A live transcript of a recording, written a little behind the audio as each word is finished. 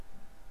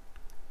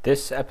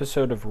This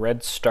episode of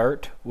Red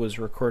Start was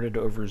recorded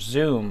over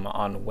Zoom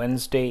on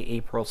Wednesday,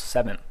 April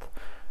 7th.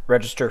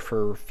 Register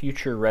for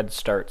future Red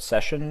Start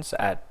sessions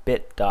at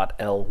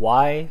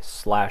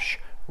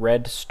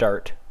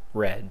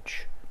bit.ly/redstartreg.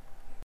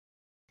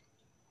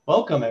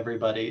 Welcome,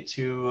 everybody,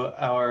 to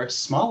our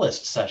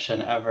smallest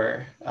session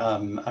ever.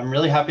 I'm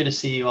really happy to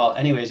see you all.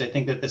 Anyways, I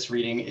think that this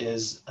reading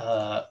is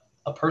a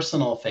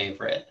personal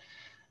favorite,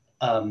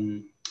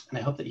 and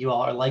I hope that you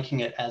all are liking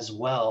it as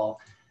well.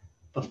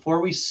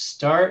 Before we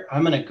start,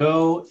 I'm going to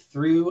go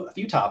through a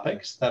few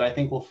topics that I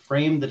think will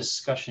frame the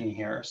discussion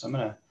here. So I'm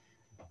going to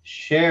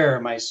share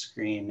my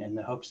screen in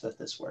the hopes that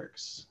this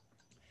works.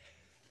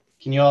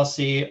 Can you all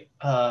see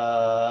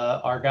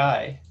our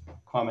guy,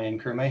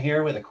 Kwame Nkrumah,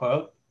 here with a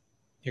quote?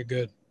 You're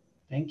good.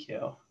 Thank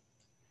you.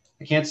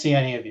 I can't see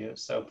any of you,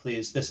 so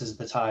please, this is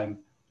the time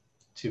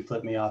to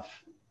flip me off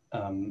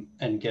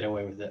and get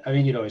away with it. I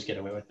mean, you'd always get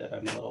away with it.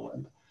 I'm a little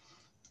wimp.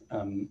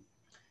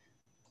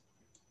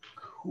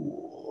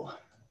 Cool.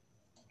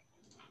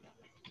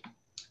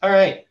 All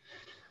right.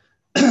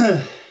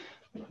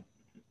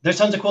 There's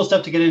tons of cool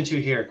stuff to get into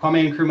here.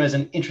 Kwame Nkrumah is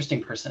an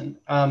interesting person.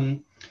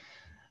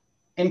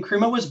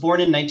 Nkrumah was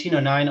born in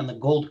 1909 on the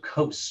Gold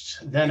Coast,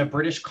 then a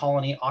British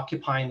colony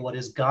occupying what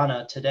is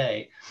Ghana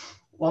today.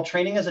 While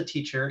training as a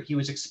teacher, he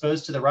was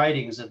exposed to the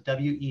writings of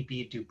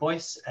W.E.B. Du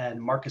Bois and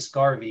Marcus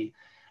Garvey,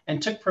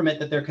 and took from it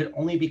that there could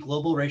only be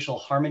global racial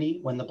harmony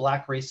when the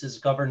Black races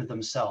governed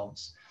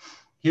themselves.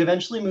 He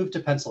eventually moved to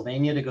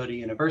Pennsylvania to go to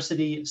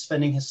university,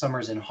 spending his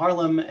summers in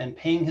Harlem and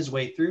paying his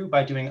way through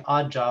by doing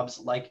odd jobs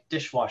like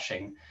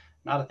dishwashing,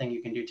 not a thing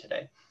you can do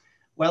today.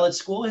 While at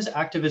school, his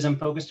activism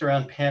focused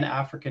around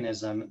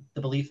Pan-Africanism,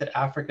 the belief that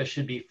Africa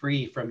should be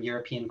free from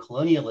European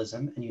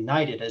colonialism and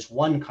united as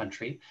one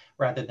country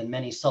rather than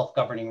many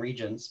self-governing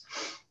regions.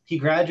 He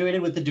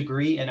graduated with a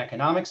degree in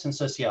economics and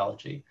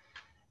sociology.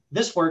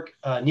 This work,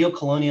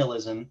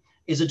 Neocolonialism,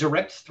 is a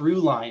direct through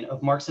line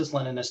of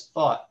Marxist-Leninist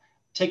thought,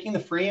 taking the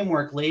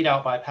framework laid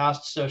out by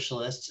past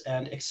socialists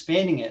and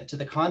expanding it to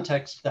the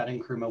context that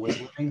Nkrumah was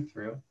living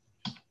through.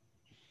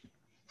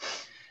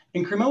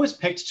 Nkrumah was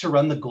picked to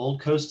run the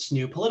Gold Coast's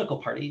new political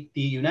party,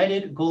 the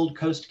United Gold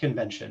Coast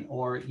Convention,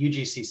 or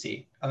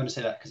UGCC. I'm going to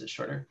say that because it's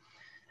shorter.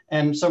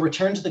 And so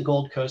returned to the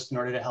Gold Coast in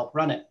order to help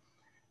run it.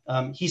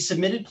 He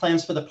submitted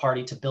plans for the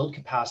party to build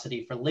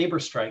capacity for labor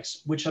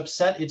strikes, which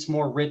upset its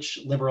more rich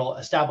liberal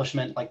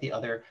establishment, like the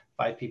other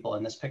 5 people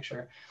in this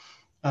picture.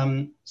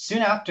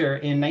 Soon after,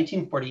 in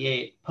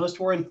 1948,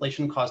 post-war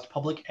inflation caused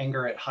public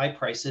anger at high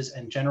prices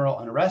and general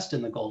unrest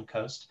in the Gold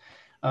Coast.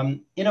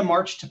 In a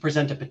march to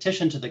present a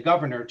petition to the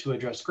governor to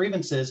address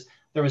grievances,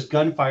 there was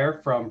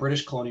gunfire from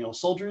British colonial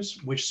soldiers,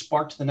 which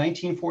sparked the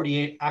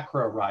 1948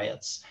 Accra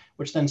riots,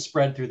 which then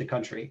spread through the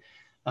country.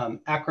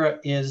 Accra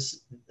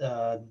is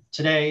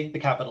today the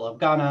capital of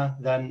Ghana,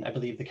 then I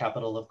believe the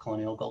capital of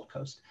colonial Gold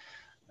Coast.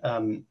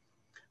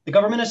 The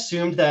government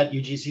assumed that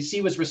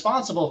UGCC was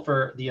responsible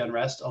for the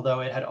unrest, although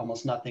it had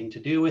almost nothing to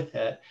do with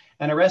it,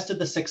 and arrested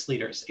the 6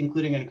 leaders,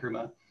 including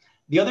Nkrumah.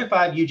 The other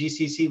 5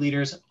 UGCC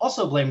leaders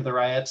also blamed the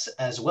riots,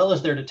 as well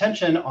as their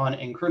detention, on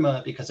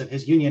Nkrumah because of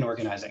his union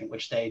organizing,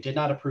 which they did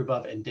not approve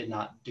of and did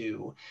not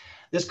do.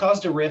 This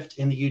caused a rift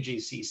in the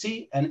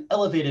UGCC and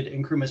elevated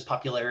Nkrumah's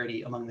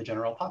popularity among the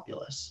general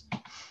populace.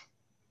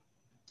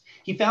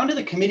 He founded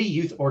the Committee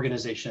Youth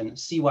Organization,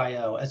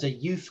 CYO, as a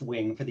youth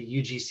wing for the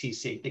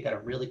UGCC. They got a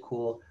really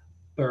cool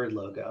bird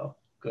logo.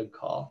 Good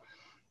call.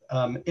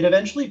 It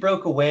eventually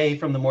broke away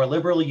from the more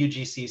liberal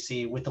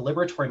UGCC with the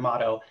liberatory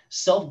motto,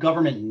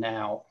 self-government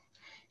now.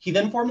 He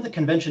then formed the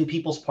Convention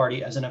People's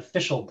Party as an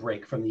official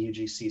break from the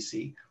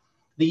UGCC.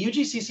 The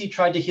UGCC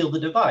tried to heal the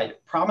divide,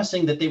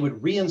 promising that they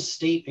would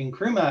reinstate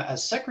Nkrumah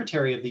as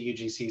secretary of the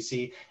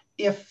UGCC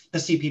if the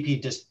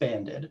CPP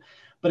disbanded.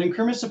 But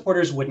Nkrumah's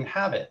supporters wouldn't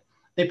have it.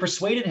 They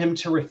persuaded him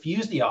to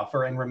refuse the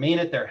offer and remain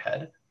at their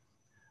head.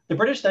 The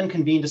British then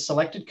convened a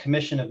selected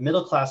commission of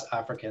middle-class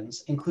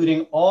Africans,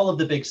 including all of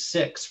the big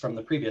 6 from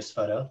the previous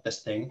photo,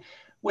 this thing,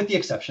 with the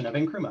exception of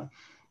Nkrumah,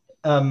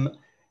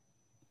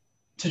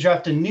 to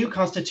draft a new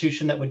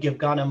constitution that would give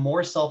Ghana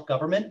more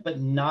self-government, but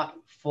not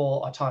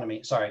full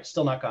autonomy. Sorry,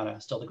 still not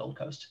Ghana, still the Gold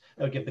Coast.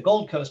 That would give the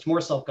Gold Coast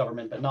more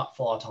self-government, but not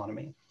full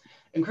autonomy.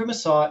 Nkrumah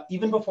saw,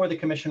 even before the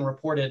commission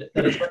reported,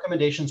 that its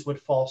recommendations would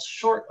fall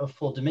short of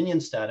full dominion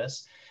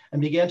status, and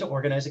began to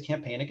organize a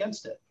campaign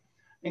against it.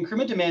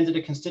 Nkrumah demanded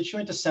a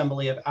constituent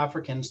assembly of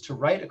Africans to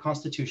write a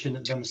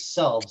constitution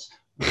themselves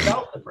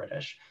without the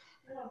British.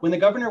 When the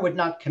governor would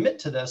not commit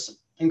to this,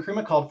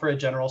 Nkrumah called for a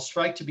general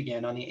strike to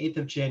begin on the 8th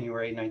of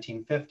January,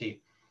 1950.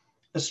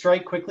 The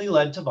strike quickly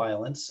led to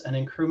violence, and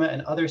Nkrumah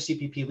and other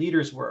CPP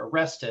leaders were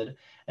arrested,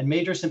 and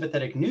major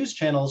sympathetic news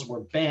channels were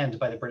banned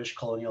by the British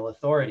colonial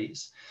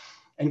authorities.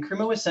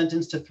 Nkrumah was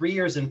sentenced to 3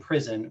 years in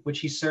prison,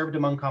 which he served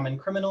among common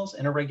criminals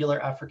in a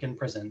regular African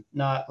prison,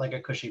 not like a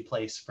cushy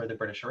place for the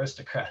British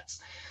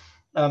aristocrats.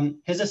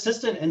 His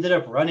assistant ended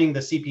up running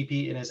the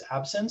CPP in his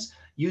absence,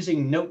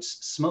 using notes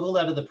smuggled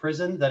out of the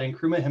prison that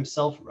Nkrumah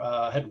himself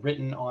had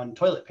written on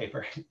toilet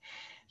paper.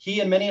 He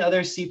and many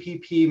other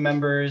CPP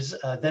members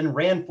then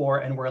ran for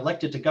and were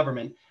elected to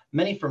government,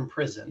 many from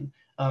prison.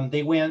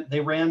 They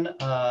ran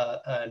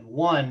and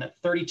won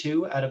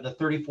 32 out of the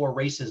 34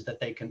 races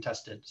that they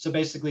contested. So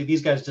basically,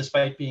 these guys,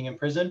 despite being in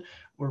prison,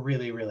 were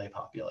really, really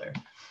popular.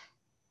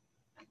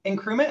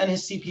 Nkrumah and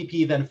his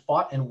CPP then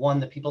fought and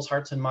won the people's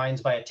hearts and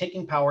minds by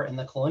taking power in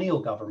the colonial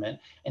government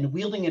and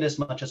wielding it as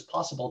much as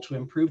possible to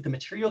improve the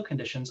material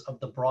conditions of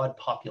the broad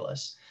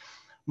populace.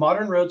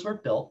 Modern roads were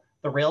built,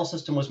 the rail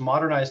system was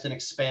modernized and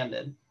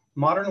expanded.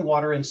 Modern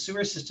water and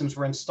sewer systems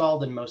were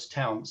installed in most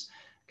towns.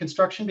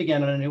 Construction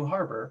began on a new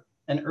harbor.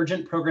 An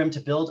urgent program to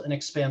build and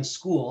expand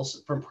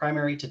schools from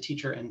primary to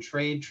teacher and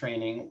trade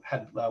training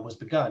was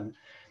begun.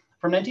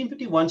 From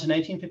 1951 to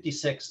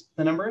 1956,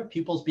 the number of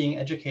pupils being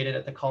educated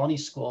at the colony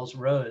schools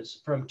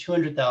rose from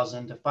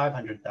 200,000 to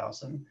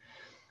 500,000.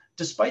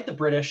 Despite the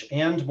British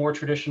and more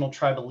traditional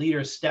tribal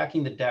leaders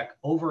stacking the deck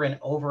over and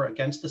over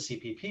against the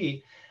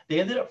CPP, they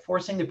ended up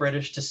forcing the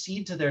British to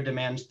cede to their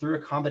demands through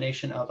a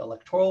combination of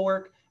electoral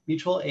work,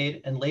 mutual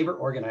aid, and labor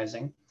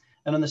organizing.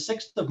 And on the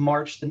 6th of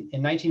March in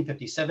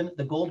 1957,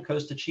 the Gold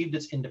Coast achieved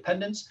its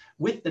independence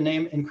with the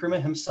name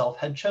Nkrumah himself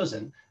had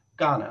chosen,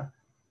 Ghana.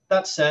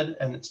 That said,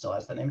 and it still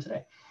has that name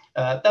today,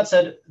 that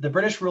said, the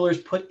British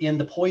rulers put in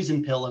the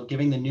poison pill of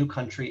giving the new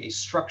country a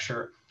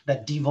structure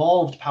that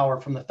devolved power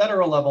from the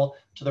federal level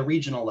to the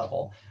regional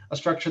level, a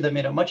structure that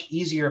made it much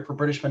easier for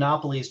British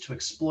monopolies to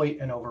exploit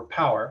and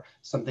overpower,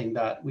 something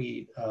that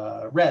we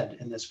read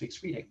in this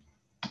week's reading.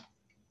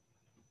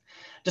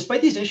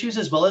 Despite these issues,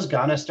 as well as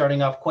Ghana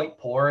starting off quite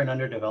poor and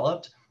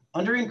underdeveloped,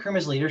 under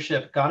Nkrumah's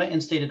leadership, Ghana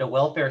instated a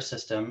welfare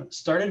system,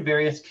 started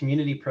various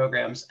community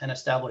programs, and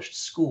established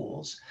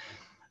schools.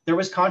 There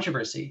was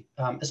controversy,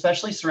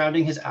 especially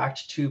surrounding his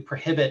act to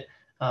prohibit,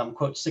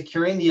 quote,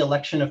 securing the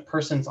election of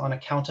persons on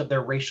account of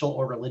their racial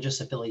or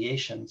religious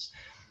affiliations.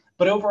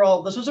 But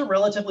overall, this was a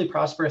relatively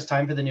prosperous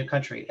time for the new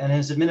country, and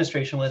his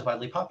administration was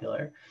widely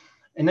popular.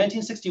 In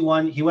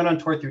 1961, he went on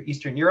tour through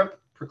Eastern Europe,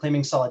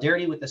 proclaiming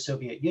solidarity with the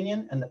Soviet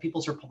Union and the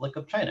People's Republic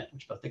of China,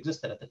 which both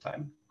existed at the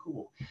time.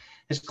 Cool.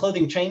 His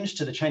clothing changed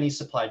to the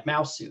Chinese-supplied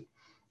Mao suit.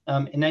 In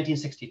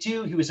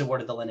 1962, he was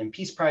awarded the Lenin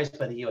Peace Prize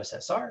by the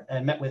USSR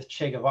and met with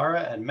Che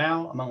Guevara and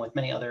Mao, among with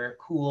many other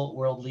cool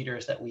world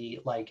leaders that we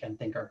like and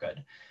think are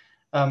good.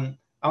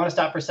 I want to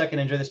stop for a second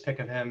and enjoy this pic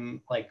of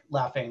him like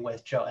laughing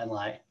with Zhou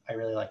Enlai. I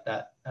really like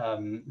that.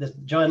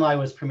 Zhou Enlai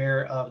was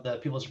premier of the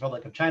People's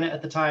Republic of China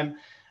at the time.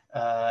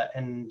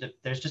 And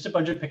there's just a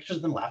bunch of pictures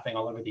of them laughing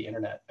all over the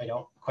internet. I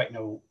don't quite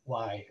know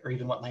why or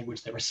even what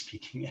language they were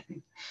speaking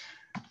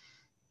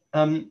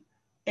in.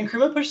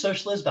 Nkrumah pushed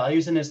socialist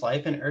values in his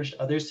life and urged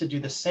others to do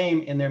the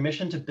same in their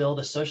mission to build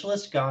a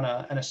socialist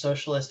Ghana and a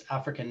socialist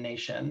African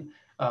nation,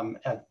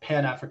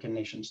 Pan-African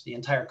nations, the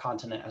entire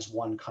continent as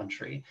one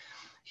country.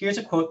 Here's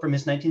a quote from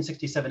his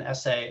 1967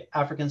 essay,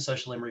 African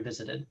Socialism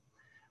Revisited.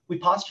 "We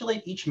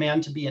postulate each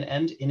man to be an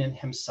end in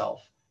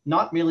himself,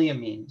 not merely a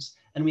means,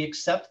 and we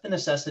accept the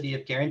necessity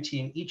of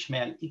guaranteeing each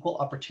man equal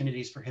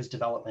opportunities for his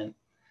development.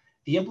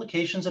 The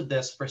implications of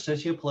this for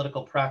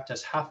socio-political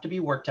practice have to be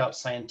worked out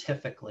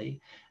scientifically,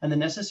 and the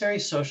necessary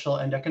social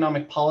and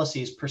economic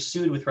policies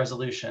pursued with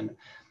resolution.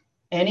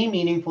 Any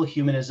meaningful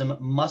humanism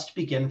must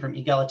begin from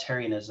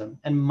egalitarianism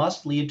and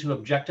must lead to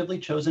objectively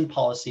chosen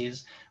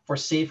policies for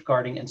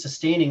safeguarding and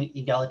sustaining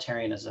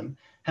egalitarianism,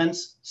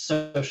 hence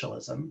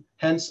socialism,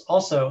 hence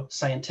also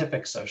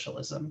scientific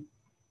socialism."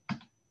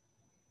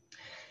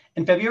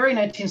 In February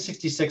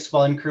 1966,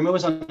 while Nkrumah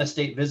was on a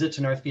state visit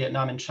to North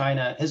Vietnam and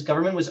China, his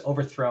government was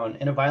overthrown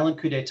in a violent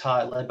coup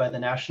d'etat led by the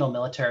national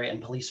military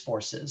and police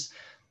forces.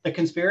 The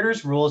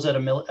conspirators ruled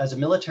as a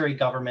military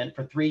government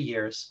for 3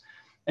 years.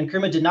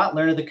 Nkrumah did not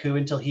learn of the coup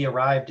until he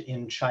arrived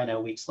in China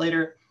weeks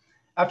later.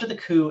 After the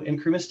coup,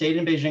 Nkrumah stayed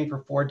in Beijing for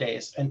 4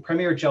 days, and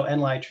Premier Zhou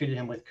Enlai treated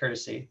him with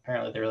courtesy.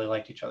 Apparently, they really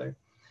liked each other.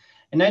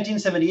 In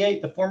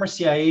 1978, the former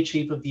CIA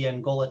chief of the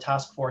Angola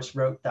Task Force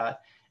wrote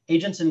that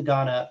agents in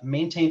Ghana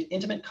maintained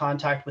intimate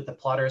contact with the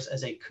plotters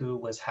as a coup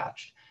was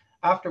hatched.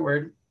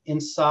 Afterward,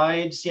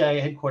 inside CIA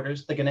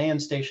headquarters, the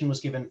Ghanaian station was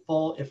given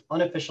full, if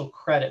unofficial,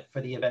 credit for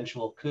the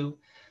eventual coup.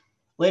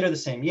 Later the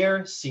same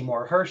year,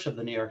 Seymour Hersh of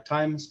the New York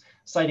Times,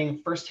 citing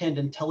firsthand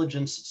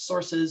intelligence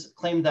sources,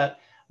 claimed that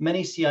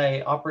many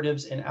CIA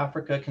operatives in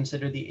Africa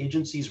considered the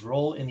agency's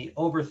role in the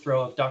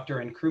overthrow of Dr.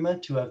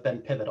 Nkrumah to have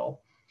been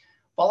pivotal.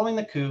 Following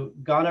the coup,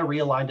 Ghana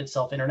realigned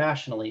itself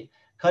internationally,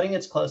 cutting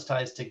its close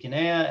ties to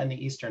Guinea and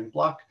the Eastern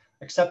Bloc,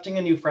 accepting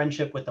a new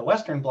friendship with the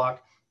Western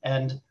Bloc,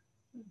 and,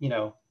 you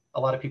know,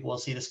 a lot of people will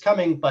see this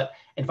coming, but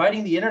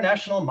inviting the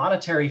International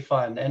Monetary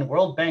Fund and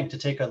World Bank to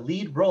take a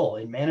lead role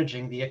in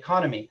managing the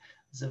economy.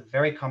 This is a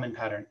very common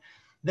pattern.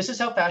 This is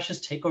how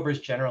fascist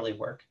takeovers generally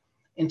work,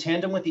 in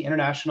tandem with the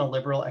international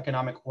liberal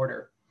economic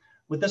order.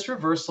 With this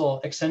reversal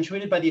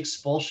accentuated by the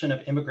expulsion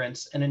of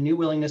immigrants and a new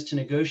willingness to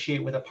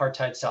negotiate with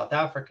apartheid South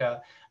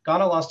Africa,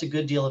 Ghana lost a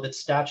good deal of its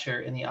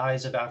stature in the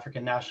eyes of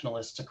African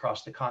nationalists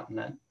across the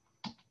continent.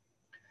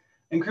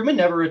 Nkrumah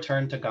never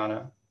returned to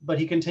Ghana, but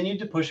he continued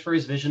to push for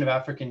his vision of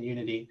African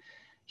unity.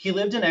 He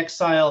lived in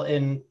exile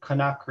in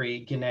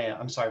Conakry, Guinea.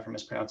 I'm sorry for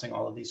mispronouncing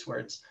all of these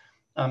words.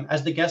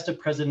 As the guest of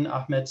President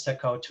Ahmed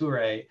Sékou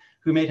Touré,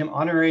 who made him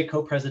honorary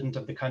co-president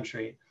of the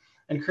country.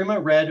 And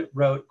Nkrumah read,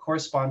 wrote,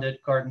 corresponded,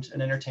 gardened,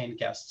 and entertained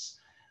guests.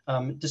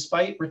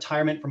 Despite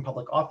retirement from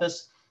public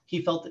office,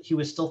 he felt that he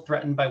was still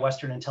threatened by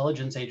Western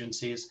intelligence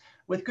agencies,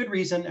 with good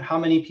reason,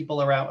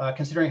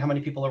 considering how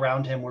many people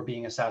around him were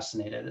being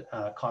assassinated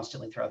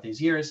constantly throughout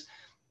these years.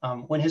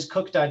 When his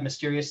cook died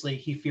mysteriously,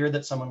 he feared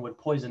that someone would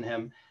poison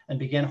him and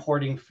began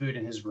hoarding food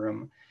in his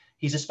room.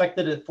 He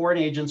suspected that foreign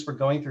agents were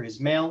going through his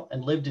mail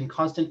and lived in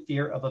constant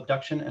fear of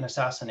abduction and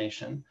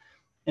assassination.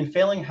 In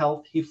failing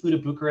health, he flew to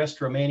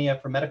Bucharest, Romania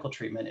for medical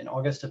treatment in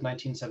August of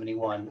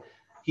 1971.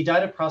 He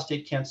died of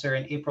prostate cancer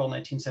in April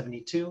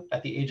 1972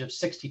 at the age of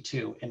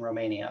 62 in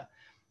Romania.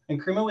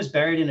 Nkrumah was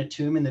buried in a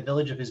tomb in the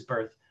village of his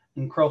birth,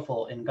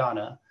 Nkrofil in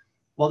Ghana.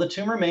 While the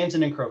tomb remains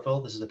in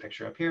Nkrofil, this is a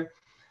picture up here,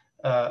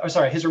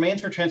 his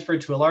remains were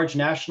transferred to a large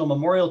national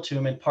memorial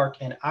tomb and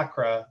park in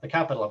Accra, the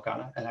capital of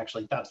Ghana. And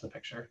actually, that's the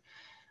picture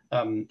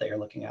that you're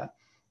looking at.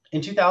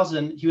 In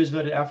 2000, he was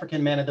voted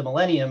African Man of the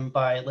Millennium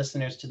by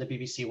listeners to the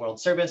BBC World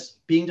Service,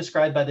 being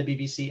described by the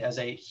BBC as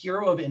a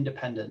hero of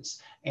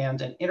independence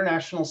and an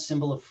international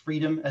symbol of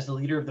freedom as the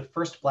leader of the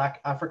first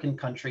Black African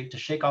country to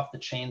shake off the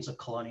chains of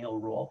colonial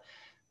rule.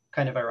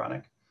 Kind of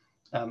ironic.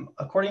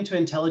 According to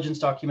intelligence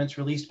documents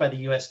released by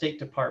the US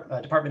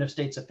Department of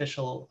State's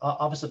official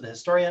Office of the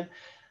Historian,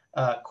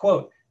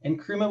 quote,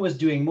 Nkrumah was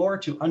doing more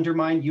to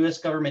undermine US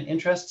government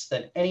interests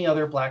than any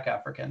other Black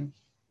African.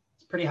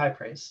 It's pretty high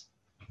praise.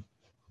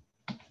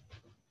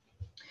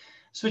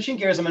 Switching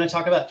gears, I'm going to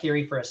talk about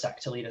theory for a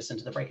sec to lead us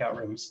into the breakout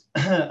rooms.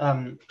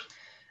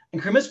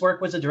 Nkrumah's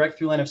work was a direct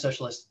through line of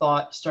socialist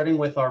thought, starting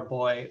with our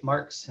boy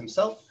Marx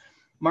himself.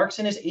 Marx,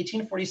 in his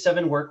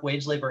 1847 work,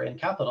 Wage, Labor, and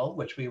Capital,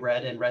 which we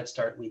read in Red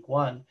Start Week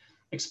 1,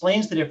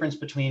 explains the difference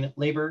between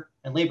labor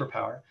and labor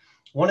power,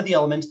 one of the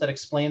elements that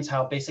explains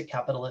how basic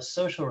capitalist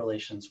social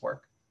relations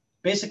work.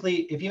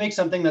 Basically, if you make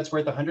something that's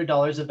worth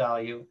 $100 of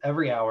value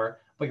every hour,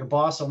 but your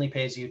boss only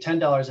pays you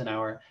 $10 an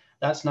hour,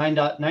 that's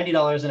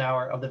 $90 an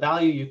hour of the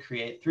value you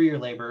create through your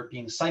labor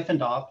being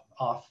siphoned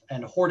off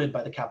and hoarded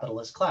by the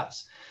capitalist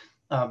class.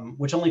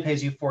 Which only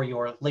pays you for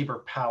your labor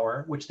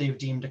power, which they've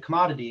deemed a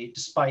commodity,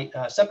 despite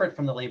separate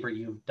from the labor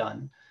you've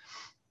done.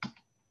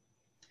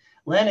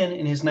 Lenin,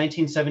 in his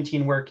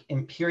 1917 work,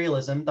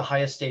 Imperialism, the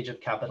Highest Stage of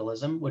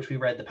Capitalism, which we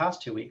read the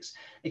past 2 weeks,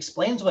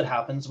 explains what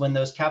happens when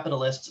those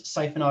capitalists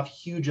siphon off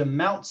huge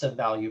amounts of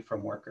value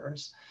from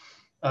workers.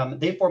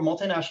 They form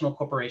multinational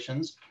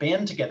corporations,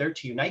 band together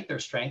to unite their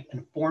strength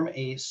and form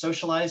a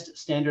socialized,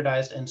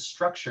 standardized, and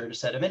structured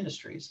set of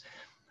industries.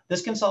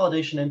 This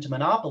consolidation into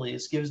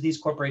monopolies gives these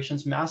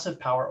corporations massive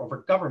power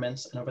over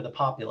governments and over the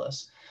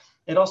populace.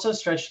 It also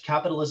stretched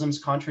capitalism's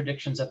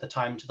contradictions at the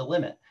time to the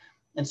limit,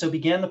 and so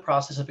began the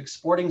process of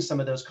exporting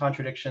some of those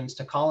contradictions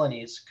to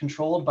colonies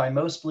controlled by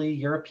mostly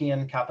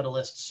European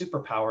capitalist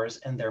superpowers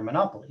and their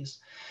monopolies.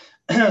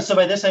 So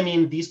by this, I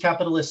mean these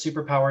capitalist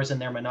superpowers and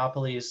their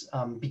monopolies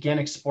began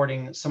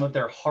exporting some of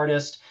their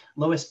hardest,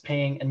 lowest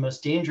paying, and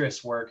most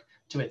dangerous work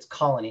to its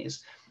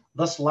colonies,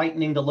 thus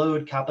lightening the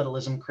load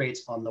capitalism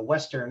creates on the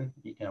Western,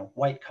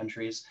 white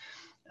countries,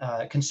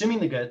 consuming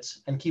the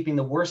goods and keeping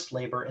the worst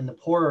labor in the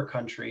poorer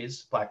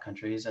countries, Black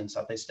countries and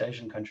Southeast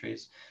Asian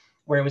countries,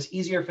 where it was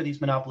easier for these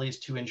monopolies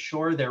to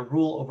ensure their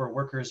rule over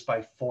workers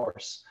by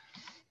force.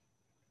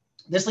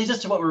 This leads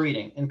us to what we're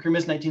reading in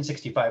Nkrumah's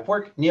 1965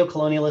 work,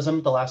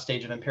 Neocolonialism, the Last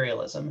Stage of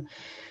Imperialism.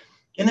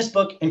 In this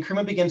book,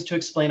 Nkrumah begins to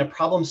explain a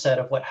problem set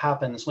of what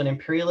happens when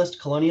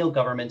imperialist colonial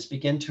governments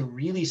begin to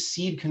really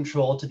cede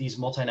control to these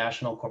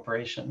multinational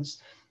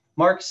corporations.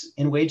 Marx,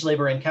 in Wage,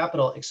 Labor, and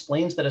Capital,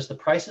 explains that as the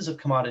prices of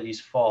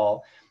commodities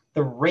fall,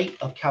 the rate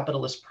of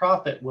capitalist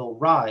profit will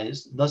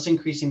rise, thus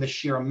increasing the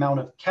sheer amount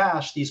of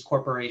cash these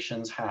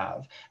corporations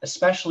have,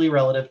 especially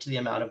relative to the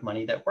amount of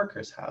money that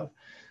workers have.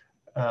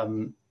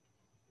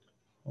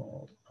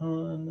 Hold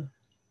on.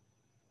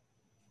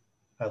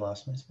 I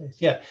lost my space.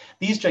 Yeah,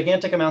 these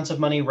gigantic amounts of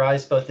money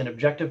rise both in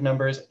objective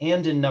numbers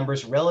and in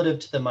numbers relative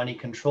to the money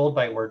controlled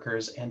by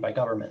workers and by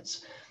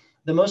governments.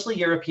 The mostly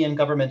European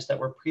governments that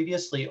were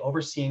previously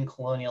overseeing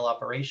colonial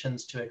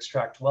operations to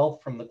extract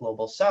wealth from the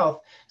global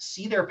south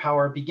see their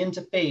power begin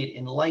to fade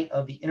in light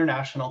of the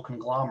international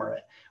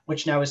conglomerate,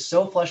 which now is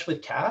so flush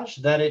with cash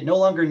that it no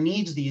longer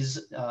needs these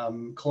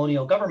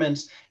colonial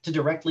governments to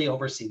directly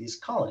oversee these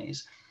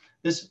colonies.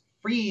 This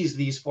frees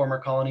these former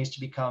colonies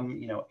to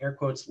become, air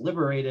quotes,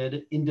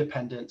 liberated,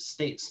 independent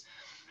states.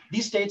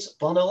 These states,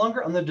 while no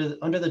longer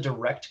under the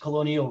direct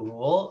colonial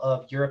rule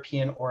of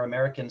European or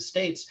American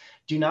states,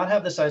 do not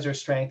have the size or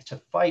strength to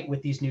fight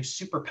with these new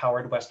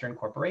superpowered Western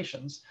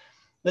corporations.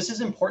 This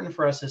is important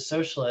for us as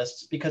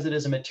socialists because it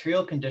is a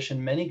material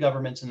condition many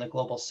governments in the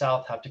global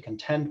South have to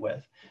contend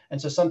with.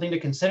 And so something to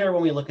consider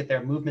when we look at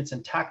their movements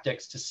and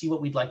tactics to see what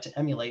we'd like to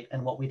emulate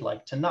and what we'd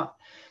like to not.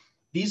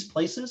 These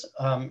places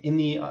in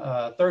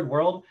the third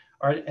world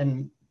are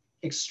an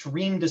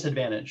extreme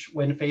disadvantage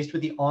when faced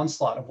with the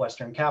onslaught of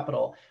Western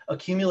capital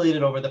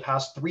accumulated over the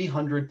past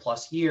 300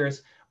 plus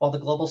years, while the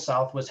global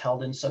South was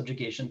held in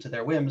subjugation to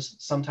their whims,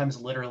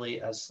 sometimes literally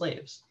as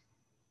slaves.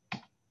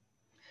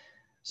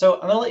 So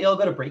I'm gonna let you all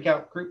go to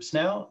breakout groups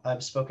now.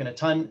 I've spoken a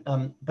ton,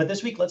 but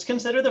this week, let's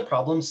consider the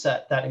problem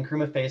set that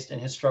Nkrumah faced in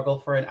his struggle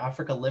for an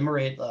Africa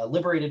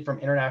liberated from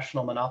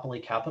international monopoly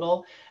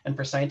capital and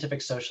for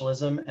scientific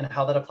socialism, and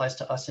how that applies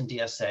to us in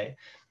DSA.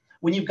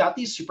 When you've got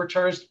these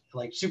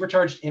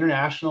supercharged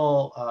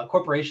international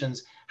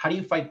corporations, how do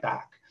you fight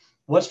back?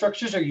 What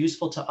structures are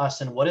useful to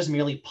us and what is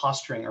merely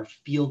posturing or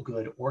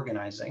feel-good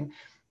organizing?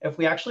 If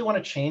we actually want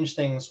to change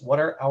things, what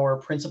are our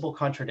principal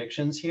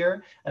contradictions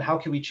here and how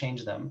can we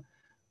change them?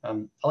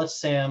 I'll let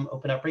Sam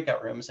open up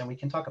breakout rooms and we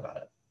can talk about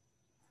it.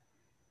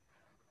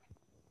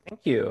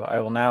 Thank you. I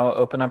will now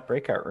open up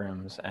breakout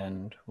rooms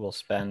and we'll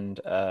spend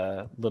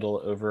a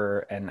little over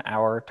an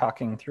hour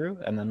talking through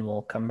and then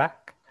we'll come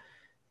back.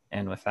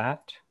 And with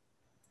that,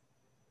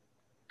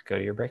 go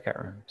to your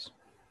breakout rooms.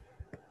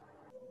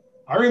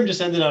 Our room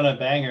just ended on a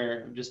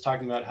banger, just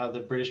talking about how the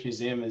British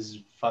Museum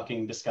is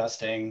fucking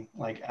disgusting,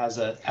 like as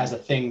a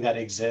thing that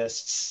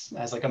exists,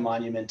 as like a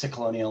monument to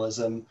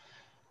colonialism.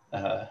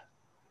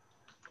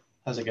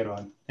 That's a good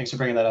one. Thanks for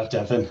bringing that up,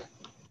 Devin.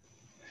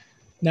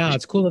 No,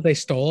 it's cool that they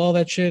stole all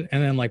that shit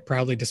and then like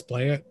proudly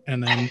display it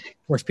and then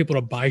force people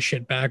to buy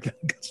shit back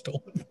that got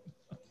stolen.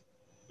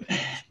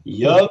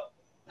 Yup.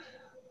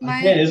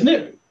 Man, isn't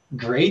it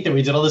great that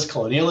we did all this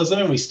colonialism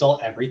and we stole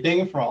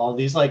everything from all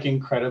these like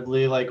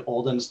incredibly like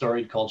old and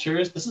storied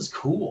cultures? This is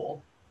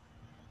cool.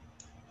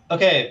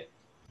 Okay.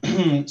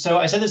 So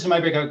I said this in my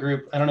breakout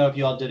group. I don't know if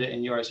you all did it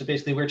in yours. So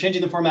basically we're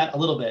changing the format a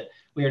little bit.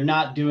 We are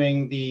not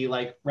doing the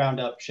like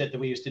roundup shit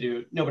that we used to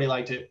do. Nobody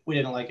liked it. We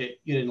didn't like it.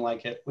 You didn't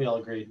like it. We all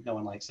agreed. No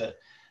one likes it.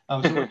 So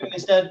what we're doing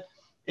instead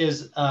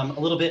is a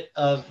little bit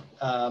of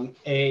I'm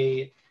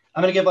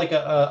going to give like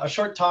a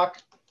short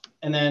talk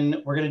and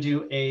then we're going to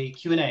do a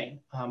Q&A.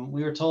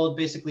 We were told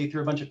basically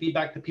through a bunch of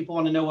feedback that people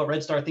want to know what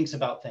Red Star thinks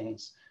about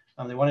things.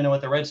 They want to know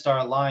what the Red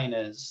Star line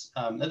is.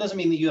 That doesn't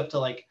mean that you have to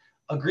like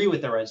agree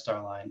with the Red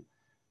Star line.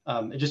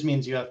 It just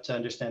means you have to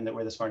understand that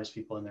we're the smartest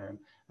people in the room.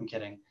 I'm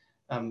kidding.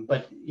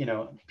 But you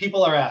know,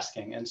 people are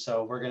asking, and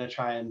so we're going to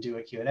try and do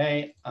a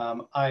Q&A.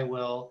 I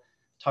will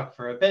talk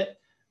for a bit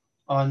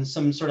on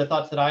some sort of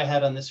thoughts that I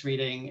had on this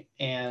reading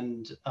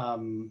and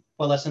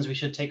what lessons we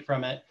should take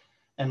from it,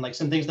 and like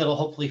some things that will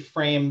hopefully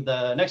frame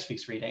the next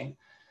week's reading.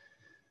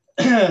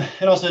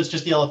 And also, it's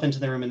just the elephant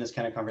in the room in this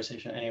kind of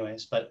conversation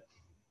anyways, but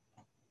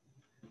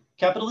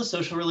capitalist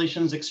social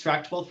relations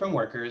extract wealth from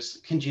workers,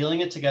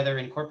 congealing it together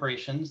in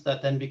corporations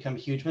that then become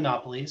huge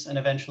monopolies and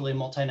eventually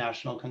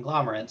multinational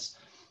conglomerates.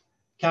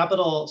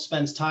 Capital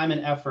spends time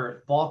and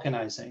effort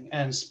balkanizing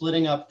and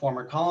splitting up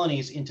former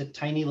colonies into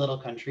tiny little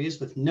countries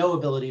with no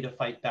ability to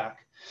fight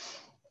back.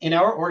 In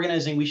our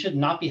organizing, we should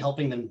not be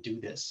helping them do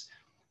this.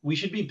 We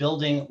should be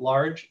building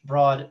large,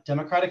 broad,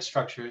 democratic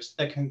structures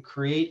that can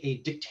create a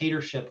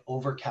dictatorship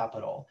over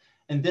capital.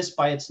 And this,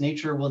 by its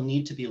nature, will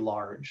need to be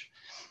large.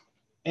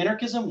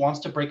 Anarchism wants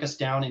to break us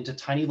down into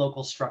tiny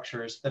local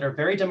structures that are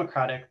very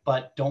democratic,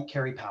 but don't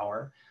carry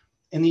power.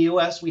 In the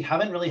US, we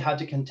haven't really had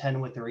to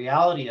contend with the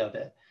reality of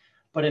it.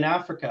 But in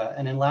Africa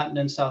and in Latin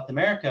and South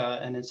America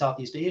and in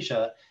Southeast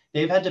Asia,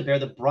 they've had to bear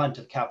the brunt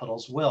of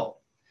capital's will.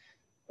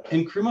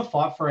 Nkrumah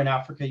fought for an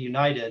Africa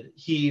united.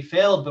 He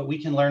failed, but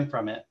we can learn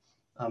from it.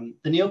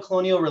 The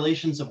neocolonial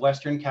relations of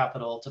Western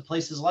capital to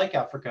places like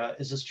Africa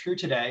is as true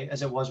today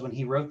as it was when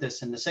he wrote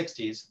this in the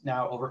 60s,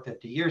 now over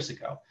 50 years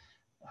ago,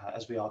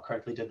 as we all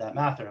correctly did that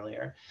math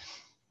earlier.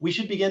 We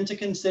should begin to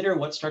consider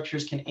what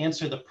structures can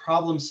answer the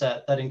problem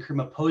set that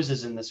Nkrumah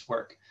poses in this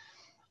work.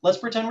 Let's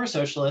pretend we're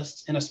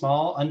socialists in a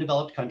small,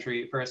 undeveloped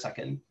country for a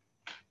second.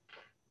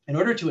 In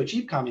order to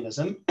achieve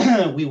communism,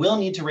 we will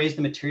need to raise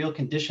the material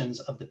conditions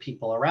of the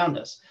people around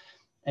us.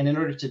 And in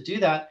order to do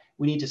that,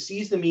 we need to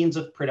seize the means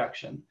of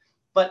production.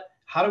 But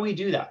how do we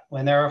do that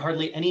when there are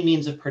hardly any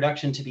means of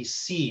production to be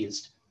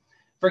seized?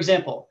 For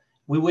example,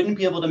 we wouldn't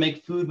be able to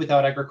make food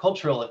without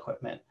agricultural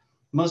equipment,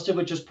 most of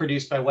which is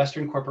produced by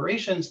Western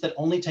corporations that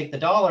only take the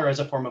dollar as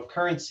a form of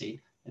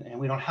currency. And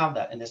we don't have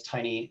that in this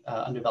tiny,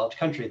 undeveloped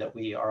country that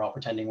we are all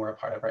pretending we're a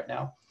part of right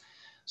now.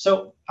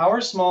 So our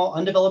small,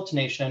 undeveloped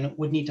nation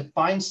would need to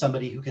find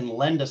somebody who can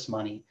lend us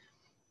money.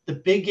 The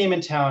big game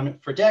in town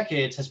for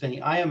decades has been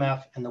the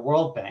IMF and the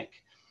World Bank,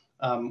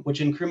 which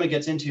Nkrumah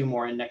gets into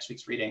more in next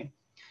week's reading.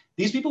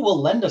 These people will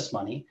lend us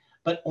money,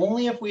 but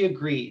only if we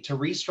agree to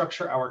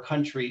restructure our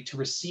country to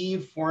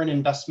receive foreign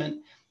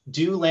investment,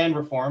 do land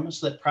reform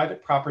so that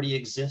private property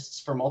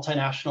exists for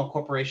multinational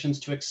corporations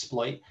to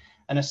exploit,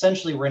 and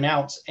essentially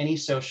renounce any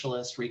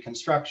socialist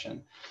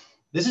reconstruction.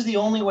 This is the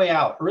only way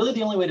out, or really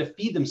the only way to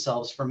feed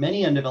themselves for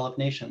many undeveloped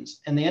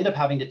nations, and they end up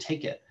having to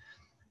take it.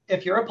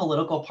 If you're a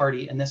political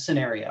party in this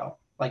scenario,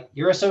 like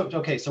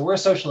so we're a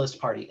socialist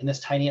party in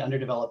this tiny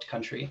underdeveloped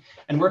country,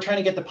 and we're trying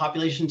to get the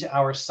population to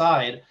our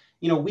side,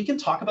 you know, we can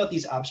talk about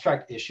these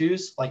abstract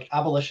issues like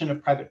abolition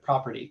of private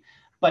property,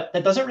 but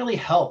that doesn't really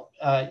help.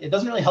 It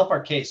doesn't really help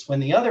our case when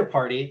the other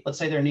party, let's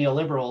say they're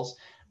neoliberals,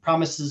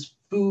 promises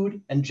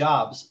food and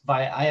jobs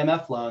via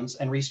IMF loans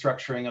and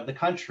restructuring of the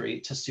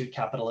country to suit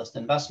capitalist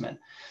investment.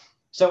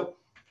 So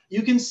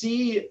you can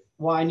see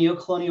why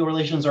neocolonial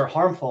relations are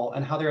harmful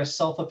and how they're a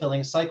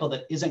self-fulfilling cycle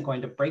that isn't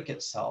going to break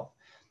itself.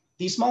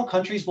 These small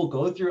countries will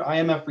go through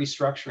IMF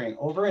restructuring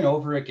over and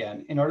over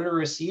again in order to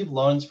receive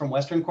loans from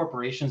Western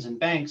corporations and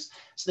banks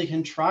so they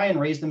can try and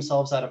raise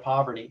themselves out of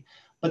poverty.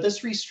 But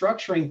this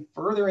restructuring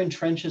further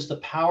entrenches the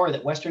power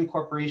that Western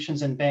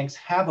corporations and banks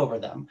have over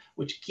them,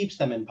 which keeps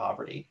them in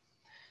poverty.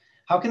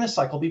 How can this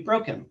cycle be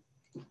broken?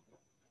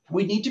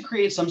 We need to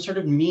create some sort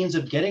of means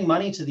of getting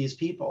money to these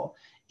people.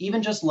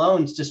 Even just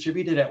loans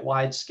distributed at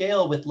wide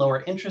scale with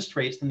lower interest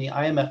rates than the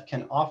IMF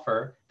can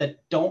offer that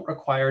don't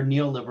require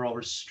neoliberal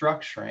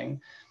restructuring.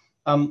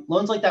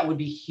 Loans like that would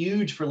be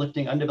huge for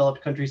lifting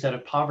undeveloped countries out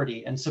of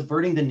poverty and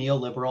subverting the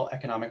neoliberal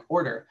economic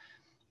order.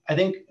 I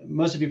think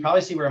most of you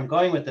probably see where I'm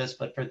going with this,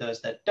 but for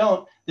those that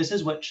don't, this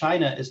is what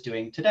China is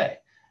doing today.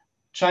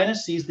 China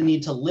sees the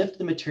need to lift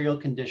the material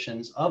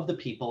conditions of the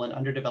people in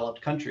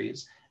underdeveloped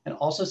countries, and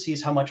also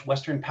sees how much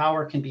Western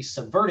power can be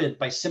subverted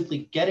by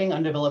simply getting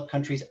undeveloped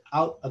countries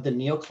out of the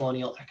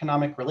neocolonial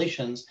economic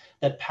relations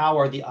that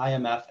power the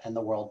IMF and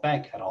the World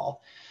Bank at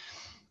all.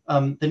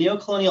 The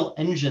neocolonial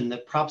engine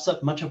that props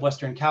up much of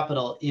Western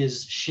capital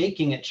is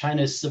shaking at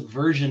China's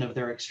subversion of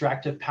their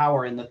extractive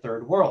power in the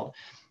third world.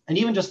 And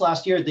even just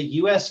last year, the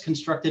US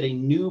constructed a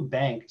new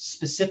bank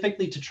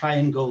specifically to try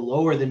and go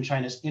lower than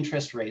China's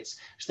interest rates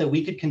so that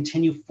we could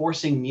continue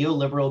forcing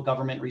neoliberal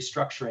government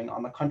restructuring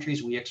on the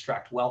countries we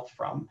extract wealth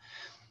from.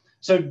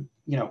 So,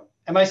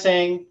 am I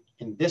saying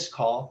in this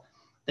call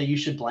that you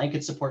should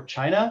blanket support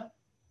China?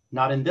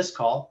 Not in this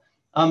call,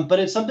 but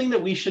it's something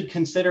that we should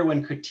consider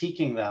when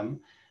critiquing them.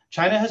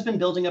 China has been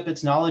building up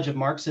its knowledge of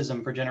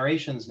Marxism for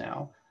generations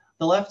now.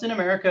 The left in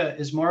America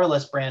is more or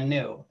less brand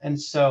new. And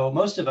so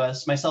most of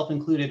us, myself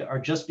included, are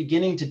just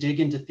beginning to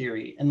dig into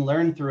theory and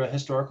learn through a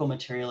historical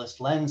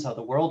materialist lens how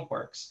the world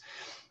works.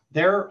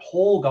 Their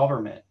whole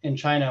government in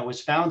China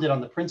was founded on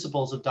the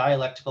principles of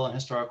dialectical and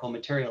historical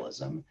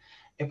materialism.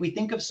 If we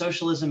think of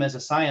socialism as a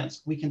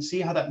science, we can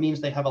see how that means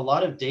they have a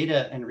lot of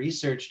data and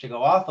research to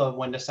go off of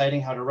when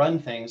deciding how to run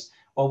things,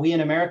 while we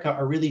in America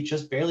are really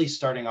just barely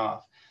starting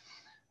off.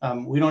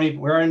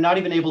 We're not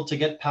even able to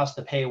get past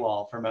the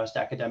paywall for most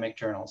academic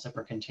journals if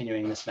we're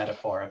continuing this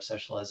metaphor of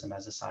socialism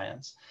as a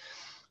science.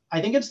 I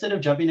think instead of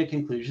jumping to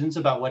conclusions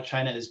about what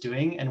China is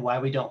doing and why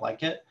we don't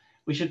like it,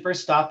 we should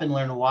first stop and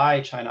learn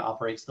why China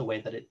operates the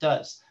way that it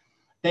does.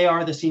 They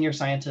are the senior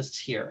scientists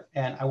here,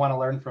 and I want to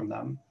learn from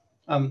them.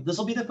 This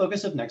will be the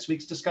focus of next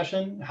week's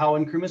discussion, how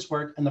Nkrumah's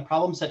work and the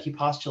problems that he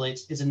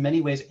postulates is in many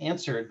ways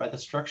answered by the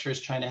structures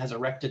China has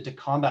erected to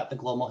combat the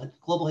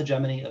global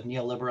hegemony of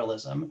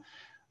neoliberalism.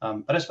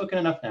 But I've spoken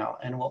enough now,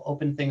 and we'll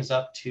open things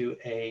up to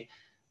a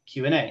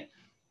Q&A.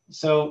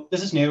 So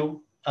this is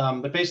new,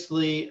 but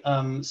basically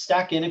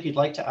stack in if you'd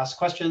like to ask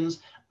questions.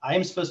 I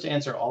am supposed to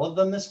answer all of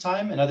them this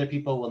time, and other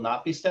people will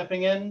not be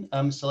stepping in.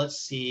 So let's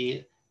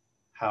see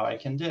how I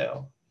can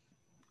do.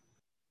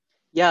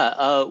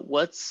 Yeah,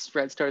 what's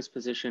Red Star's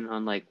position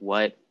on like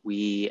what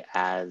we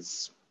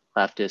as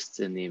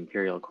leftists in the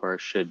imperial core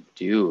should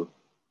do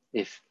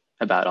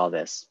about all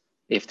this,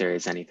 if there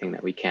is anything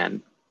that we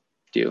can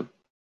do?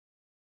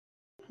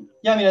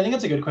 Yeah, I mean, I think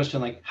that's a good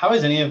question. Like, how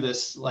is any of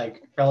this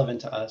like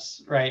relevant to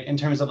us, right? In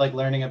terms of like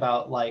learning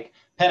about like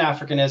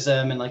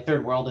Pan-Africanism and like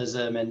third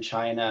worldism in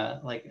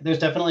China, like there's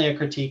definitely a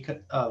critique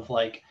of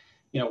like,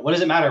 what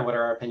does it matter what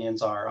our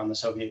opinions are on the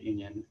Soviet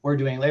Union? We're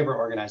doing labor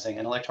organizing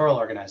and electoral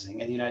organizing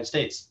in the United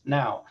States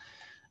now.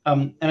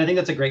 And I think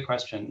that's a great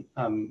question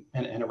and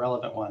a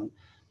relevant one.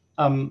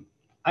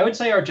 I would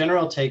say our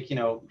general take,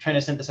 trying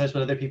to synthesize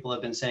what other people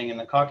have been saying in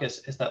the caucus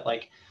is that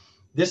like,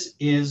 this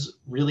is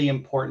really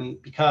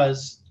important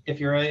because if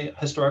you're a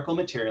historical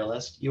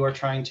materialist, you are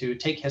trying to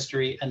take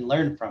history and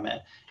learn from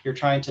it. You're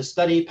trying to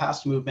study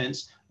past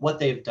movements, what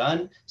they've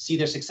done, see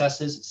their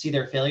successes, see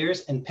their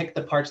failures, and pick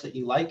the parts that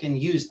you like and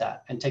use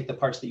that, and take the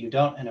parts that you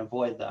don't and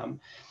avoid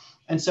them.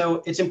 And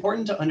so it's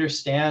important to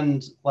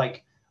understand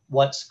like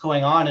what's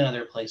going on in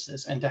other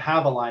places and to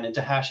have a line and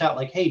to hash out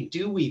like, hey,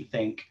 do we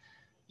think,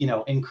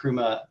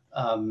 Nkrumah,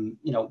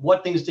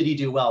 what things did he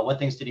do well? What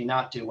things did he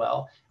not do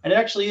well? And it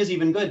actually is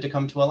even good to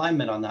come to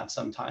alignment on that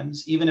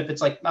sometimes, even if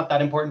it's like not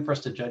that important for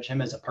us to judge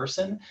him as a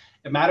person.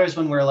 It matters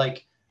when we're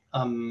like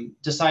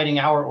deciding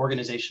our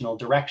organizational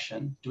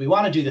direction. Do we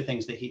want to do the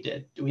things that he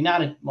did? Do we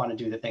not want to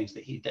do the things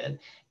that he did?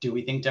 Do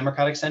we think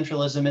democratic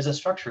centralism is a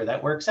structure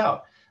that works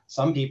out?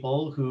 Some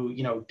people who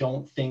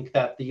don't think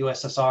that the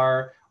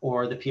USSR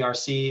or the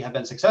PRC have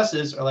been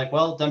successes are like,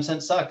 well,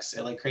 DemCent sucks.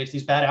 It like creates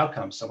these bad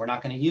outcomes, so we're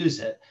not going to use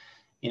it.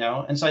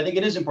 And so I think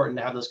it is important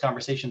to have those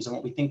conversations on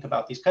what we think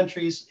about these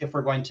countries if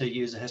we're going to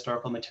use a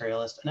historical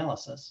materialist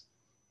analysis.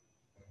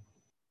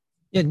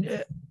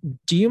 Yeah,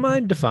 do you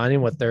mind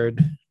defining what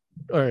third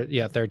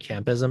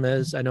campism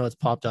is? I know it's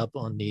popped up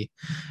on the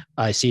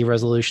IC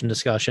resolution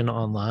discussion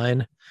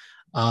online.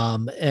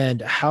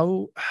 And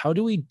how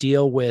do we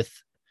deal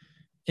with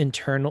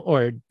internal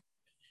or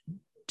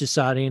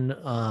deciding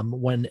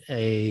when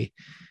a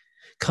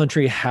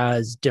country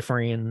has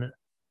differing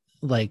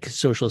like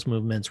socialist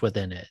movements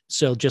within it?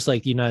 So just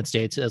like the United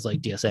States as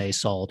like DSA,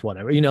 SALT,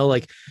 whatever,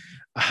 like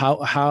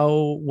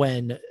how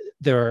when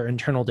there are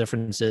internal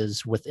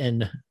differences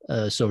within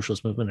a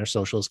socialist movement or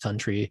socialist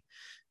country,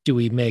 do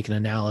we make an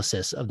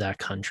analysis of that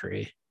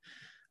country?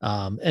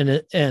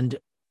 And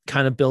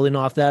kind of building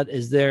off that,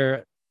 is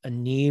there a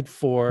need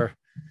for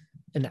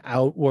an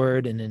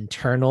outward and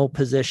internal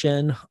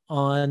position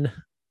on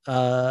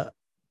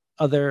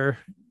other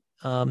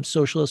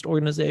socialist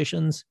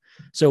organizations?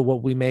 So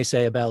what we may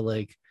say about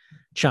like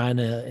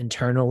China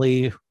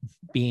internally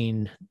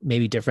being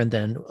maybe different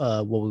than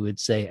what we would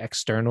say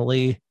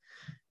externally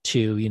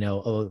to, you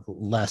know, a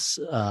less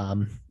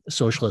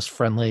socialist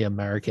friendly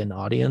American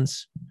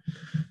audience?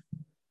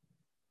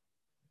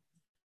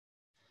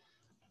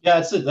 Yeah,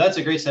 that's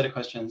a great set of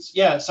questions.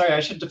 Yeah, sorry,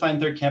 I should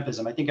define third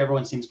campism. I think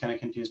everyone seems kind of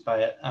confused by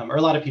it, or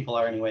a lot of people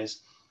are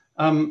anyways.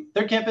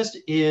 Third campist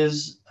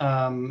is,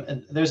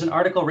 there's an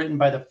article written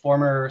by the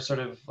former sort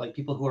of like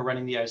people who are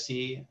running the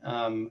IC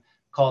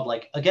called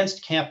like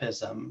Against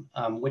Campism,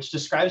 which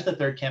describes the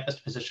third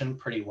campist position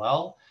pretty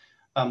well.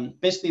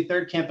 Basically,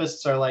 third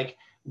campists are like,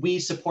 we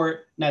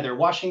support neither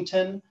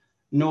Washington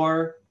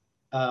nor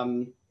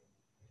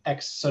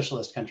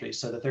ex-socialist countries.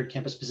 So the third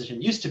campus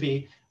position used to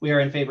be, we are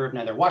in favor of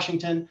neither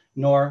Washington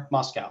nor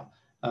Moscow,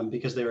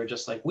 because they were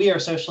just like, we are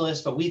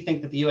socialists, but we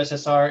think that the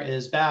USSR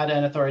is bad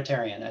and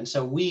authoritarian. And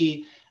so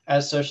we,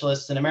 as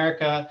socialists in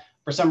America,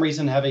 for some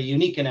reason have a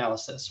unique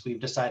analysis. We've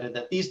decided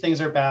that these things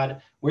are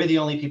bad. We're the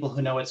only people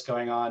who know what's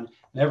going on,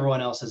 and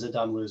everyone else is a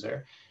dumb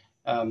loser.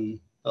 The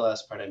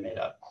last part I made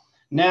up.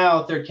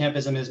 Now, third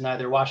campism is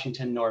neither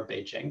Washington nor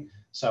Beijing.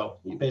 So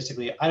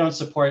basically, I don't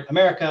support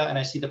America and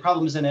I see the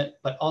problems in it,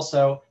 but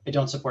also I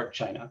don't support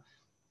China.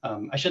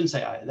 I shouldn't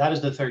say I, that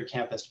is the third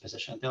campist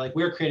position. They're like,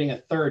 we're creating a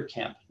third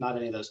camp, not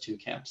any of those two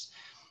camps.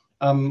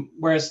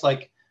 Whereas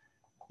like,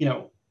 you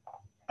know,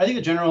 I think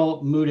the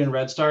general mood in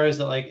Red Star is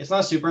that like, it's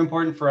not super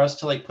important for us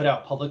to like put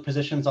out public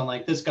positions on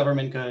like this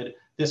government good,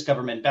 this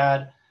government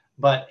bad.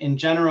 But in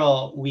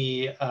general,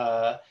 we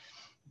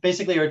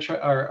basically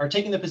are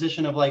taking the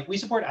position of like, we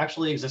support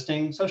actually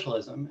existing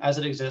socialism as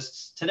it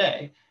exists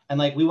today. And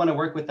like, we want to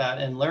work with that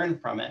and learn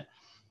from it.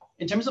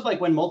 In terms of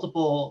like when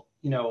multiple,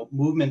 you know,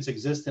 movements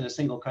exist in a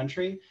single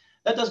country,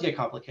 that does get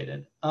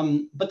complicated.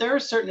 But there are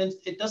certain,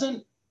 it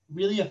doesn't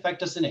really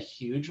affect us in a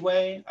huge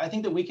way. I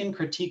think that we can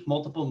critique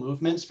multiple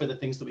movements for the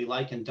things that we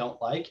like and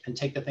don't like, and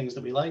take the things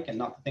that we like and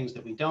not the things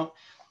that we don't.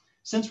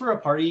 Since we're a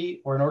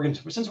party or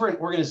since we're an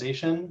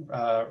organization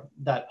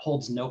that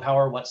holds no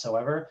power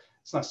whatsoever,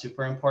 it's not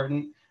super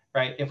important.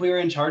 Right? If we were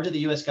in charge of the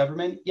US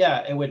government,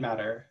 yeah, it would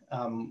matter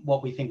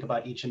what we think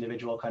about each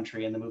individual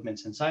country and the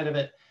movements inside of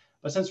it.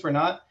 But since we're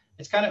not,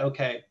 it's kind of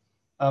okay.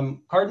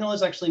 Cardinal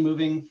is actually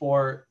moving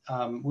for,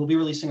 we'll be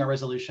releasing our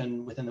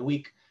resolution within the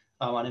week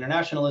on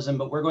internationalism,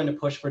 but we're going to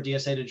push for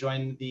DSA to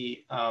join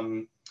the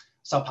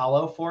Sao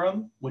Paulo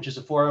Forum, which is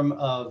a forum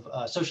of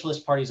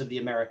socialist parties of the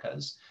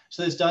Americas.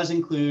 So this does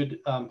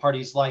include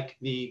parties like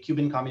the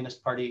Cuban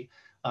Communist Party.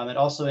 It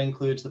also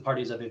includes the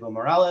parties of Evo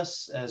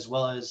Morales, as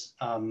well as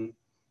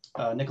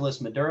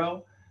Nicolas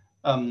Maduro,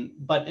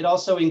 but it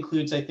also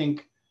includes, I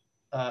think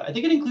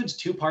it includes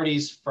two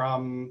parties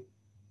from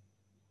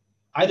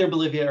either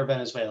Bolivia or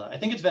Venezuela. I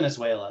think it's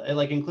Venezuela. It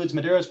like includes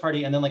Maduro's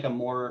party and then like a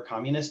more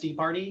communist-y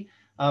party.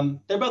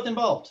 They're both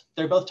involved.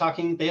 They're both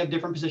talking. They have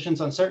different positions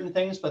on certain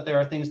things, but there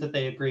are things that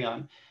they agree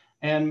on.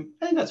 And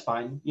I think that's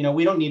fine. You know,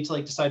 we don't need to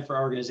like decide for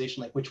our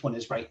organization like which one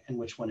is right and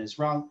which one is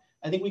wrong.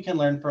 I think we can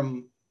learn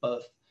from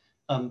both.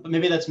 But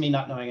maybe that's me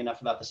not knowing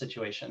enough about the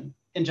situation.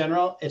 In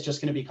general, it's just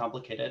going to be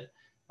complicated.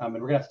 And we're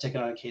going to have to take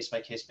it on a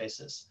case-by-case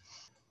basis.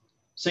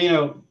 So, you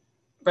know,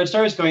 Red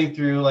Star is going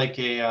through like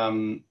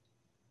a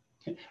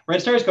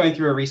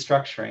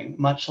restructuring,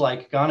 much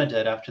like Ghana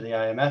did after the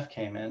IMF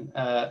came in.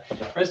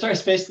 Red Star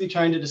is basically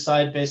trying to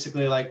decide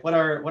like what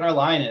our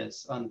line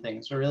is on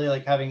things. We're really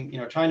like having, you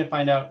know, trying to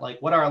find out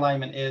like what our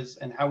alignment is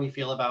and how we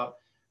feel about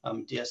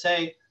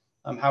DSA.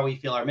 How we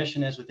feel our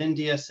mission is within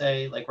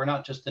DSA. Like we're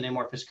not just an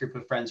amorphous group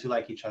of friends who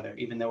like each other,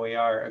 even though we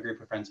are a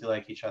group of friends who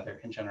like each other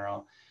in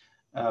general.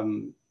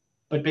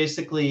 But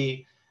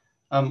basically,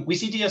 we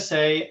see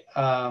DSA,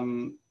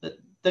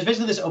 there's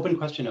basically this open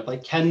question of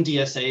like, can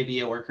DSA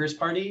be a workers'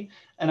 party?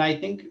 And I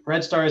think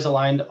Red Star is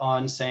aligned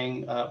on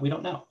saying, we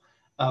don't know.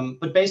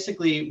 But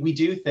basically, we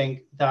do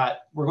think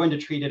that we're going to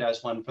treat it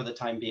as one for the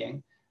time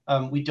being.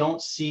 We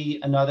don't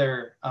see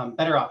another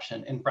better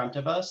option in front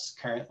of us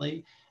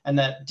currently, and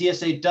that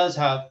DSA does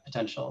have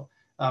potential.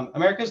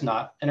 America is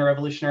not in a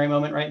revolutionary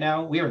moment right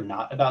now. We are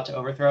not about to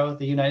overthrow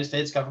the United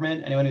States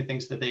government. Anyone who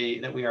thinks that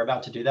we are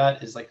about to do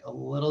that is like a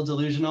little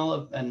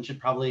delusional and should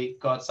probably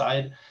go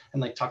outside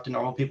and like talk to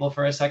normal people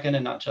for a second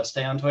and not just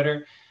stay on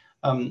Twitter.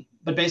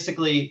 But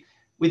basically,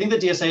 we think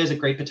that DSA has a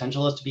great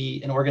potential as to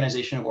be an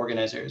organization of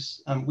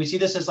organizers. We see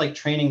this as like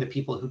training the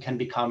people who can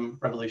become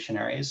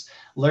revolutionaries,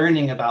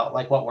 learning about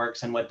like what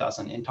works and what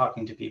doesn't in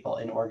talking to people,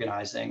 in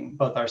organizing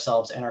both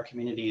ourselves and our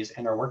communities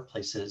and our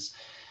workplaces.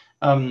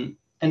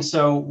 And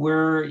so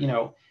we're, you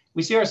know,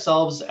 we see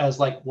ourselves as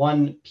like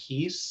one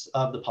piece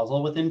of the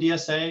puzzle within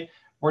DSA.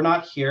 We're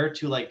not here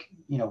to like,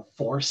 you know,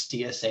 force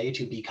DSA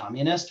to be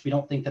communist. We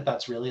don't think that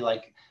that's really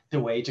like the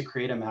way to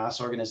create a mass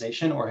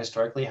organization, or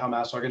historically how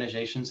mass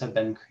organizations have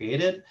been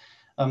created.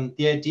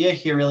 The idea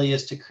here really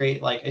is to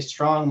create like a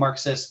strong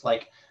Marxist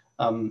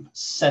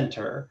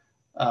center.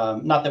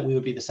 Not that we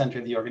would be the center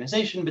of the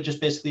organization, but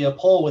just basically a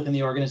pole within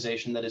the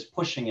organization that is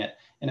pushing it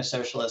in a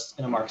socialist,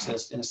 in a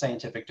Marxist, in a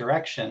scientific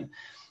direction,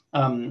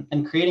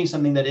 and creating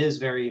something that is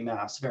very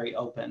mass, very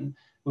open.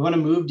 We want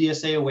to move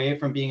DSA away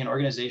from being an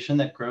organization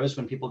that grows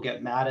when people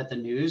get mad at the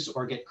news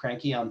or get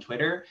cranky on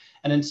Twitter,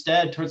 and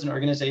instead towards an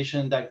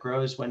organization that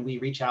grows when we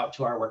reach out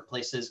to our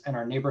workplaces and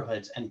our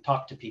neighborhoods and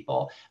talk to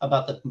people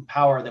about the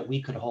power that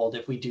we could hold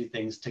if we do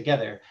things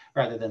together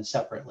rather than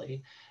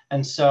separately.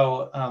 And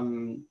so,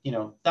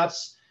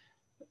 that's,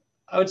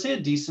 I would say, a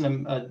decent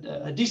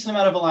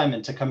amount of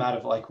alignment to come out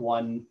of like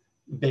one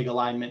big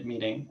alignment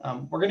meeting.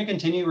 We're going to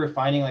continue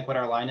refining like what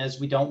our line is.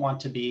 We don't want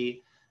to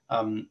be,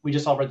 we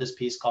just all read this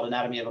piece called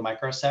Anatomy of a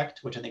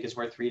Microsect, which I think is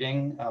worth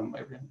reading.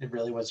 It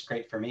really was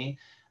great for me.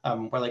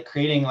 Where like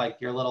creating like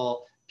your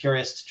little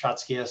purist,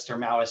 Trotskyist or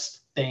Maoist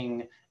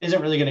thing isn't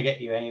really going to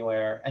get you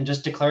anywhere. And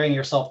just declaring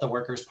yourself the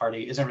Workers'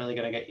 Party isn't really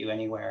going to get you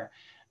anywhere.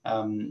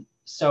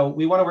 So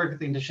we want to work with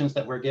the conditions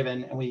that we're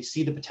given, and we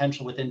see the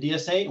potential within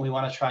DSA, and we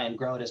want to try and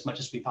grow it as much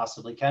as we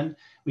possibly can.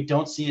 We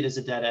don't see it as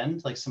a dead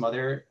end like some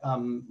other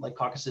like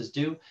caucuses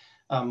do.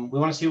 We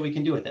want to see what we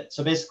can do with it.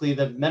 So basically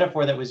the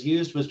metaphor that was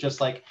used was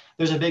just like,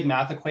 there's a big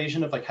math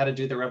equation of like how to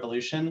do the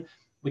revolution.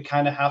 We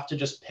kind of have to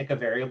just pick a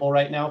variable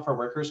right now for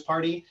Workers'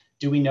 Party.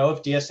 Do we know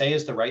if DSA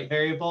is the right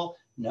variable?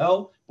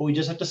 No, but we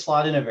just have to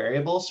slot in a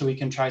variable so we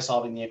can try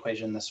solving the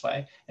equation this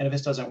way. And if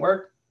this doesn't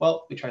work,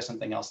 well, we try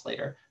something else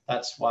later.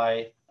 That's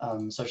why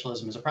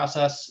socialism is a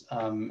process,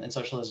 and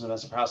socialism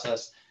as a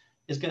process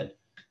is good.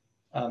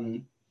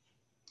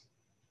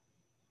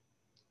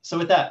 So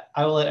with that,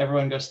 I will let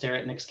everyone go stare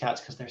at Nick's cats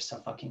because they're so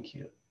fucking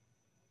cute.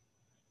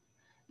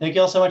 Thank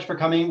you all so much for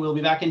coming. We'll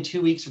be back in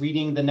 2 weeks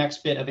reading the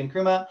next bit of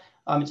Nkrumah.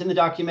 It's in the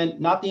document,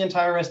 not the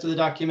entire rest of the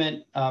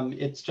document.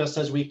 It's just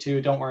as week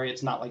 2. Don't worry,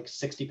 it's not like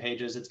 60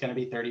 pages. It's going to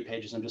be 30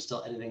 pages. I'm just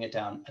still editing it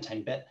down a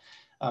tiny bit.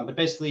 But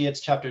basically, it's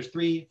chapters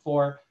 3,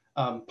 4,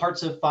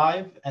 parts of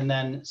 5, and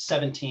then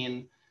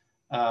 17.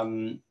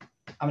 I'm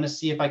going to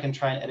see if I can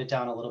try and edit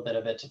down a little bit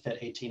of it to fit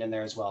 18 in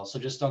there as well. So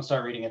just don't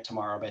start reading it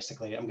tomorrow,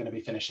 basically. I'm going to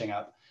be finishing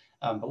up.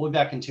 But we'll be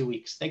back in 2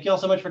 weeks. Thank you all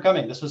so much for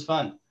coming. This was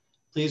fun.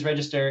 Please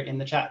register in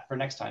the chat for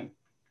next time.